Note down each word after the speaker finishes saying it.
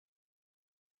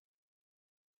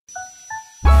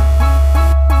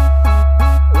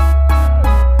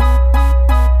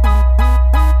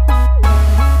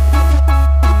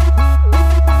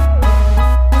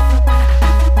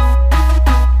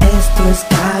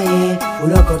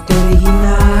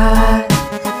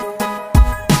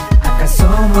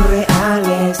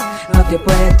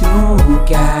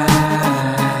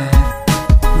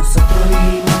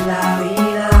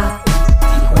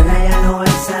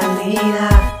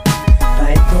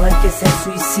se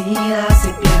suicida, se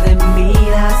pierden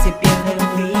vidas, se pierden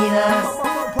vidas.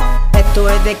 Esto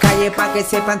es de calle pa' que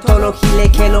sepan todos los giles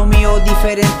que lo mío es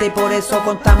diferente, por eso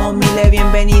contamos miles.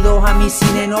 Bienvenidos a mi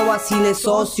cine, no vaciles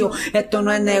socio, esto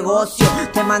no es negocio.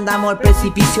 Te mandamos al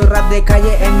precipicio, rap de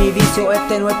calle es mi vicio,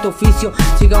 este no es tu oficio,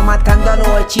 sigo matando a los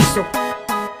hechizos.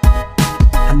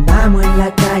 Andamos en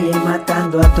la calle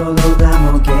matando a todos,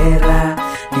 damos guerra,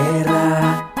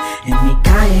 guerra. En mi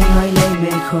calle no hay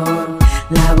ley mejor,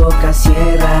 la boca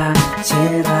cierra,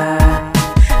 cierra.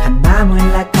 Andamos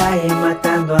en la calle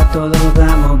matando a todos,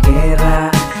 damos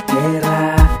guerra,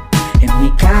 guerra. En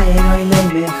mi calle no hay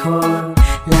ley mejor,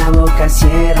 la boca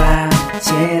cierra,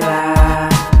 cierra.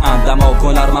 Andamos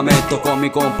con armamento, con mi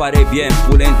compadre bien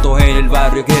pulentos en el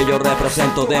barrio que yo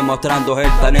represento, demostrando el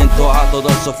talento a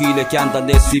todos esos giles que andan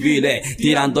de civiles,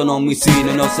 tirándonos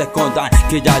misiles. No se escondan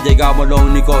que ya llegamos los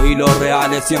únicos y los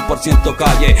reales, 100%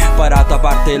 calle, para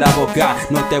taparte la boca.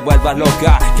 No te vuelvas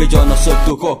loca, que yo no soy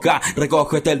tu coca.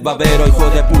 Recógete el babero, hijo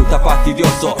de puta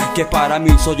fastidioso, que para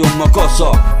mí soy un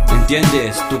mocoso.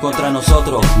 ¿Entiendes? Tú contra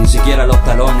nosotros, ni siquiera los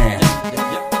talones.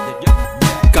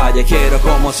 Callejero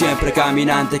como siempre,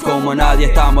 caminante como nadie,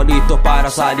 estamos listos para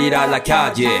salir a la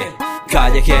calle.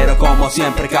 Callejero como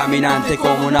siempre, caminante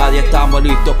como nadie, estamos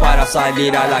listos para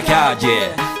salir a la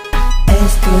calle.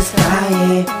 Esto es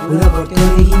calle, puro corte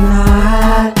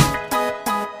original.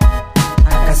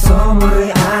 Acá somos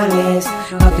reales,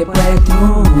 no te puedes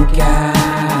truquear.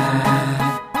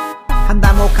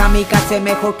 Andamos kamikaze,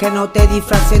 mejor que no te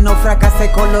disfraces, no fracases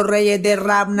con los reyes de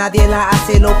rap, nadie la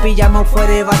hace, lo pillamos fuera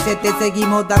de base, te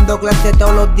seguimos dando clases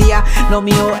todos los días, lo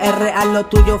mío es real, lo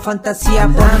tuyo fantasía.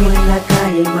 Andamos en la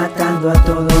calle matando a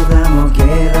todos, damos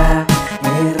guerra,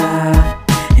 guerra.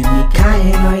 En mi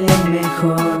calle no hay ley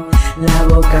mejor,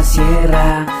 la boca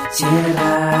cierra,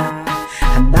 cierra.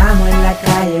 Andamos en la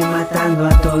calle matando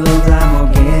a todos,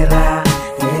 damos guerra,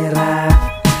 guerra.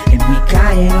 En mi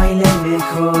calle no hay ley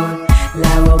mejor,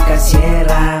 la boca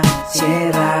cierra,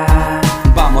 cierra.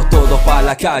 Vamos todos pa'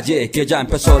 la calle, que ya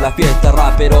empezó la fiesta,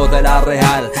 rapero de la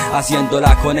real,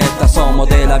 haciéndola con esta. Somos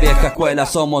de la vieja escuela,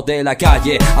 somos de la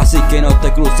calle, así que no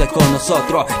te cruces con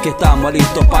nosotros, que estamos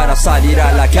listos para salir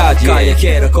a la calle.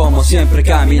 Callejero como siempre,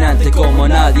 caminante como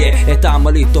nadie,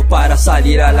 estamos listos para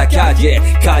salir a la calle.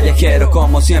 Callejero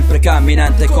como siempre,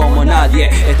 caminante como nadie,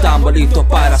 estamos listos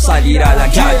para salir a la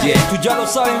calle. Tú ya lo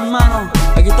sabes, hermano,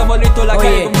 aquí estamos listos en la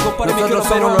calle con mi compadre MIQUELO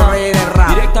PERONA,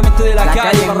 directamente de la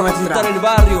calle para representar el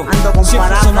barrio. Ando con siempre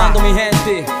PARAFA, sonando mi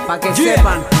gente, pa' que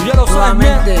sepan, tú ya lo sabes,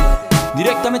 nuevamente.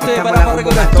 Directamente de Estamos PARAFA en la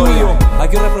Record Estudio, convocatoria.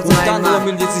 aquí representando Una vez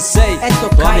más. 2016. Esto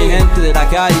es Toda mi calle. gente de la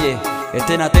calle,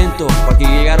 estén atentos porque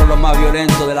llegaron los más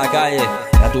violentos de la calle.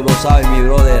 Ya tú lo sabes, mi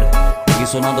brother. Aquí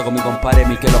sonando con mi compadre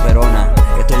MIQUELO PERONA.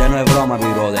 Esto ya no es broma,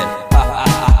 mi brother.